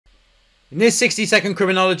In this 60-second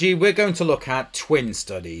criminology, we're going to look at twin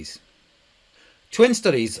studies. Twin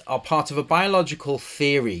studies are part of a biological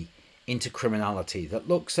theory into criminality that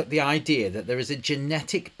looks at the idea that there is a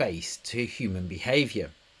genetic base to human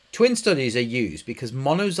behaviour. Twin studies are used because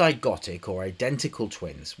monozygotic or identical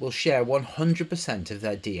twins will share 100% of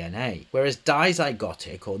their DNA, whereas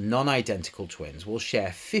dizygotic or non-identical twins will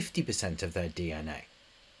share 50% of their DNA.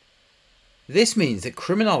 This means that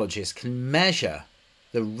criminologists can measure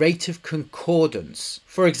the rate of concordance.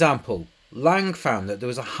 For example, Lang found that there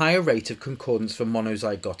was a higher rate of concordance for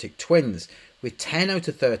monozygotic twins, with 10 out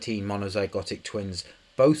of 13 monozygotic twins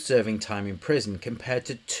both serving time in prison compared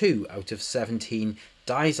to 2 out of 17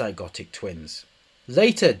 dizygotic twins.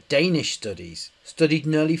 Later Danish studies studied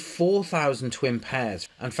nearly 4,000 twin pairs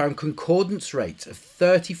and found concordance rates of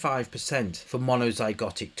 35% for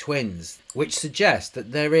monozygotic twins, which suggests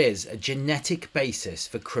that there is a genetic basis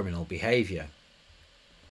for criminal behaviour.